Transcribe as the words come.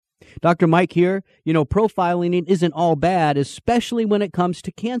Dr. Mike here. Profiling isn't all bad, especially when it comes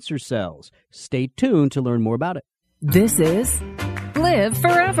to cancer cells. Stay tuned to learn more about it. This is Live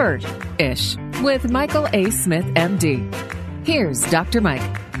Forever-ish with Michael A. Smith, MD. Here's Dr.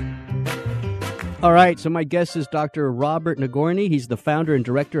 Mike. All right, so my guest is Dr. Robert Nagorny. He's the founder and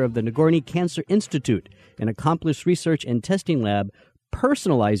director of the Nagorny Cancer Institute, an accomplished research and testing lab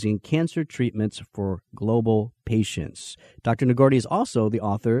personalizing cancer treatments for global patients. Dr. Nagorny is also the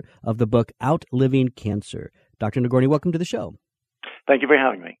author of the book Outliving Cancer. Dr. Nagorny, welcome to the show. Thank you for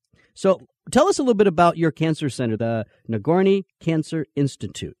having me. So tell us a little bit about your cancer center, the Nagorny Cancer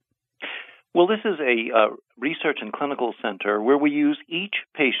Institute. Well, this is a research and clinical center where we use each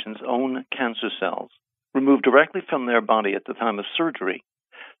patient's own cancer cells, removed directly from their body at the time of surgery,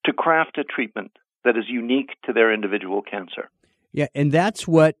 to craft a treatment that is unique to their individual cancer. Yeah, and that's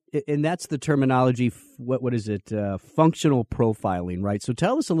the terminology. What is it? Functional profiling, right? So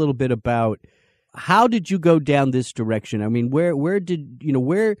tell us a little bit about how did you go down this direction? I mean, where were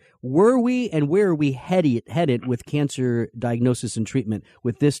we, and where are we headed with cancer diagnosis and treatment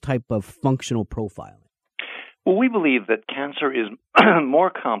with this type of functional profiling? Well, we believe that cancer is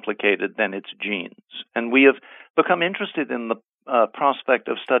more complicated than its genes, and we have become interested in the prospect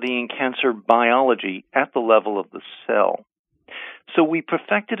of studying cancer biology at the level of the cell. So we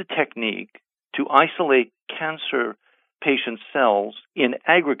perfected a technique to isolate cancer patient cells in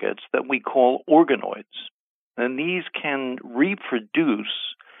aggregates that we call organoids. And these can reproduce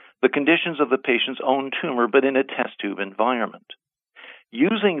the conditions of the patient's own tumor, but in a test tube environment.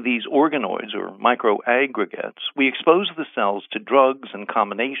 Using these organoids, or microaggregates, we expose the cells to drugs and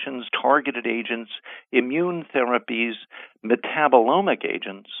combinations, targeted agents, immune therapies, metabolomic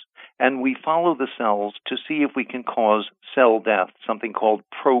agents, and we follow the cells to see if we can cause cell death, something called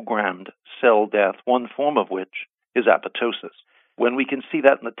programmed cell death, one form of which is apoptosis. When we can see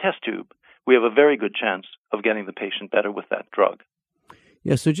that in the test tube, we have a very good chance of getting the patient better with that drug.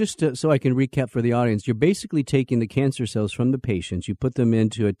 Yeah, so just so I can recap for the audience, you're basically taking the cancer cells from the patients, you put them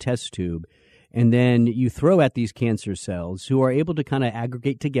into a test tube, and then you throw at these cancer cells who are able to kind of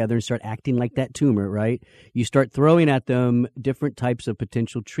aggregate together and start acting like that tumor, right? You start throwing at them different types of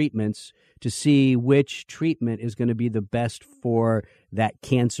potential treatments to see which treatment is going to be the best for that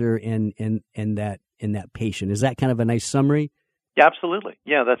cancer and that patient. Is that kind of a nice summary? Yeah, absolutely.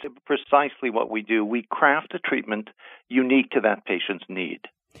 Yeah, that's precisely what we do. We craft a treatment unique to that patient's need.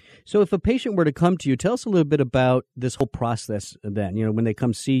 So if a patient were to come to you, tell us a little bit about this whole process then. When they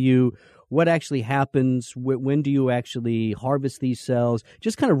come see you, what actually happens? When do you actually harvest these cells?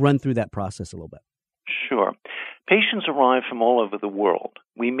 Just kind of run through that process a little bit. Sure. Patients arrive from all over the world.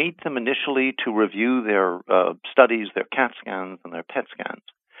 We meet them initially to review their studies, their CAT scans, and their PET scans.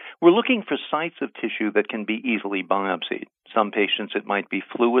 We're looking for sites of tissue that can be easily biopsied. Some patients, it might be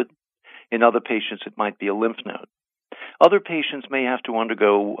fluid. In other patients, it might be a lymph node. Other patients may have to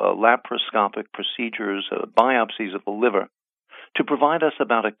undergo laparoscopic procedures, biopsies of the liver, to provide us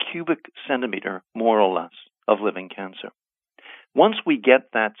about a cubic centimeter, more or less, of living cancer. Once we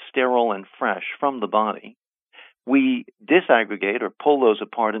get that sterile and fresh from the body, we disaggregate or pull those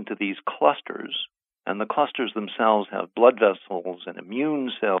apart into these clusters, and the clusters themselves have blood vessels and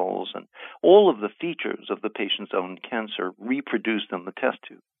immune cells and all of the features of the patient's own cancer reproduced in the test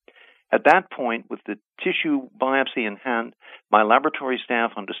tube. At that point, with the tissue biopsy in hand, my laboratory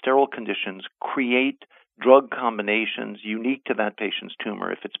staff, under sterile conditions, create drug combinations unique to that patient's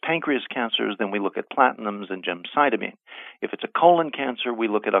tumor. If it's pancreas cancers, then we look at platinums and gemcitabine. If it's a colon cancer, we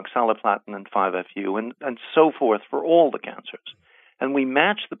look at oxaliplatin and 5-FU, and so forth for all the cancers. And we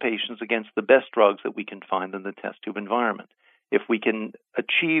match the patients against the best drugs that we can find in the test tube environment. If we can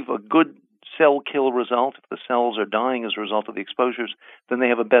achieve a good cell kill result, if the cells are dying as a result of the exposures, then they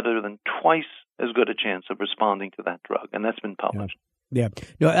have a better than twice as good a chance of responding to that drug. And that's been published. Yeah.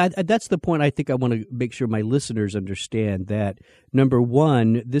 No, that's the point I think I want to make sure my listeners understand, that, number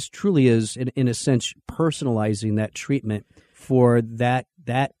one, this truly is, in a sense, personalizing that treatment for that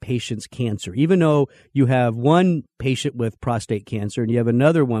patient's cancer. Even though you have one patient with prostate cancer and you have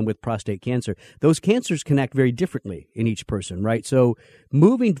another one with prostate cancer, those cancers can act very differently in each person, right? So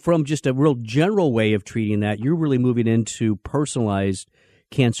moving from just a real general way of treating that, you're really moving into personalized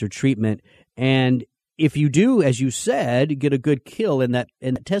cancer treatment. And if you do, as you said, get a good kill in that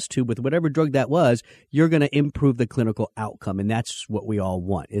test tube with whatever drug that was, you're going to improve the clinical outcome, and that's what we all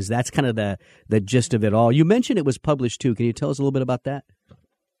want. That's kind of the gist of it all. You mentioned it was published too. Can you tell us a little bit about that?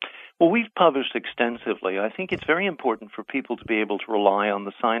 Well, we've published extensively. I think it's very important for people to be able to rely on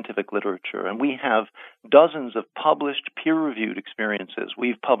the scientific literature, and we have dozens of published, peer-reviewed experiences.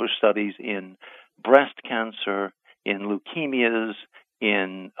 We've published studies in breast cancer, in leukemias,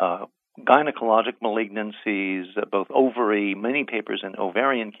 in gynecologic malignancies, both ovary, many papers in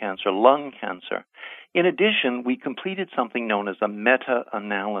ovarian cancer, lung cancer. In addition, we completed something known as a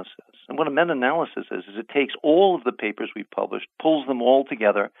meta-analysis. And what a meta-analysis is it takes all of the papers we've published, pulls them all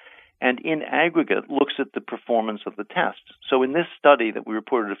together, and in aggregate looks at the performance of the test. So in this study that we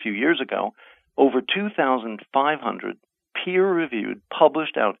reported a few years ago, over 2,500 peer-reviewed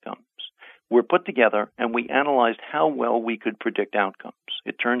published outcomes were put together, and we analyzed how well we could predict outcomes.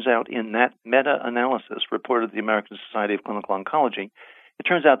 It turns out in that meta-analysis reported to the American Society of Clinical Oncology, it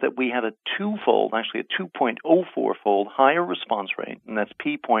turns out that we had a 2.04-fold higher response rate, and that's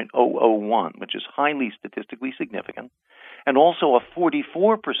p.001, which is highly statistically significant, and also a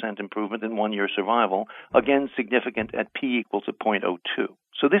 44% improvement in one-year survival, again significant at p=0.02.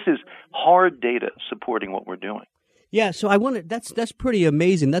 So this is hard data supporting what we're doing. Yeah, so I want to. That's pretty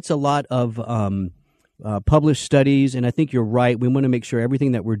amazing. That's a lot of published studies, and I think you're right. We want to make sure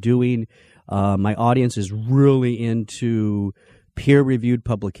everything that we're doing. My audience is really into peer-reviewed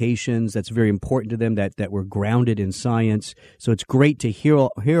publications. That's very important to them. That we're grounded in science. So it's great to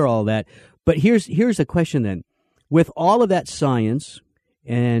hear all that. But here's a question then: with all of that science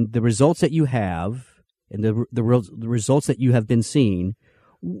and the results that you have, and the results that you have been seeing,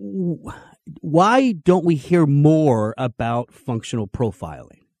 why don't we hear more about functional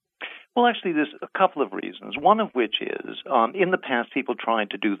profiling? Well, actually, there's a couple of reasons, one of which is in the past people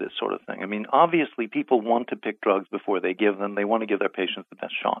tried to do this sort of thing. I mean, obviously, people want to pick drugs before they give them. They want to give their patients the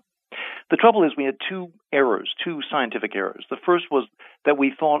best shot. The trouble is we had two scientific errors. The first was that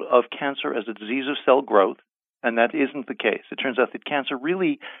we thought of cancer as a disease of cell growth, and that isn't the case. It turns out that cancer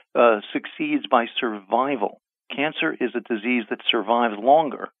really succeeds by survival. Cancer is a disease that survives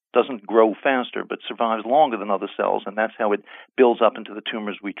longer, doesn't grow faster, but survives longer than other cells, and that's how it builds up into the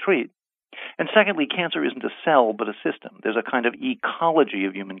tumors we treat. And secondly, cancer isn't a cell, but a system. There's a kind of ecology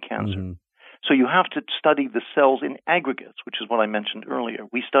of human cancer. Mm-hmm. So you have to study the cells in aggregates, which is what I mentioned earlier.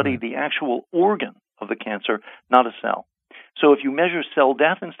 We study the actual organ of the cancer, not a cell. So if you measure cell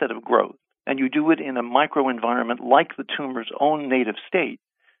death instead of growth, and you do it in a microenvironment like the tumor's own native state,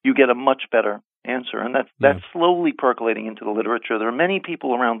 you get a much better answer. And that's slowly percolating into the literature. There are many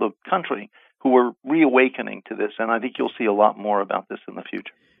people around the country who are reawakening to this, and I think you'll see a lot more about this in the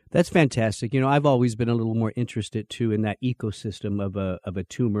future. That's fantastic. I've always been a little more interested, too, in that ecosystem of a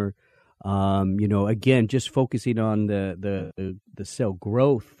tumor. Again, just focusing on the cell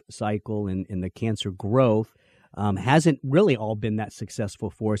growth cycle and the cancer growth hasn't really all been that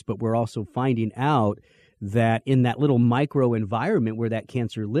successful for us, but we're also finding out that in that little microenvironment where that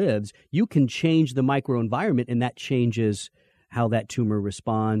cancer lives, you can change the microenvironment, and that changes how that tumor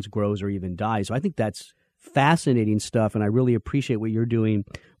responds, grows, or even dies. So I think that's fascinating stuff, and I really appreciate what you're doing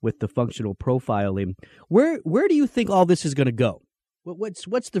with the functional profiling. Where do you think all this is going to go?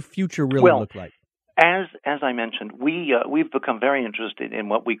 What's the future really look like? As I mentioned, we've become very interested in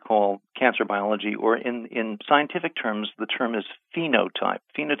what we call cancer biology, or in scientific terms, the term is phenotype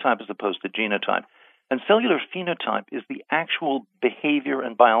as opposed to genotype. And cellular phenotype is the actual behavior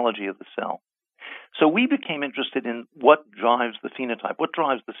and biology of the cell. So we became interested in what drives the phenotype, what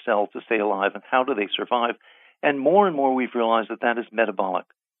drives the cell to stay alive, and how do they survive. And more we've realized that is metabolic.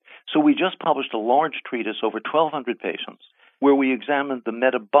 So we just published a large treatise, over 1,200 patients, where we examined the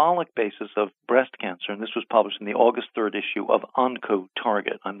metabolic basis of breast cancer, and this was published in the August 3rd issue of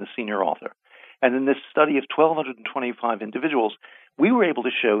OncoTarget. I'm the senior author. And in this study of 1,225 individuals, we were able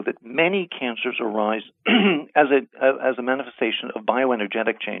to show that many cancers arise as a manifestation of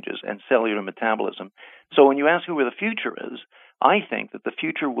bioenergetic changes and cellular metabolism. So when you ask who the future is, I think that the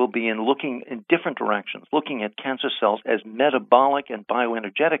future will be in looking in different directions, looking at cancer cells as metabolic and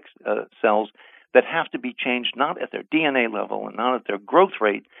bioenergetic cells that have to be changed not at their DNA level and not at their growth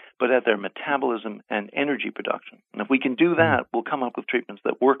rate, but at their metabolism and energy production. And if we can do that, we'll come up with treatments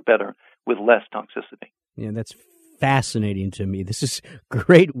that work better with less toxicity. Yeah, that's fascinating to me. This is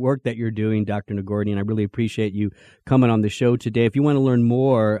great work that you're doing, Dr. Nagorny, and I really appreciate you coming on the show today. If you want to learn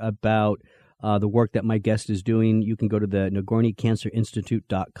more about the work that my guest is doing, you can go to the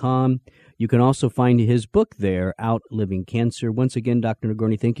NagornyCancerInstitute.com. You can also find his book there, Outliving Cancer. Once again, Dr.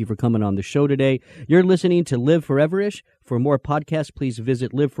 Nagorny, thank you for coming on the show today. You're listening to Live Foreverish. For more podcasts, please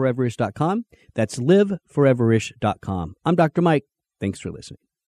visit liveforeverish.com. That's liveforeverish.com. I'm Dr. Mike. Thanks for listening.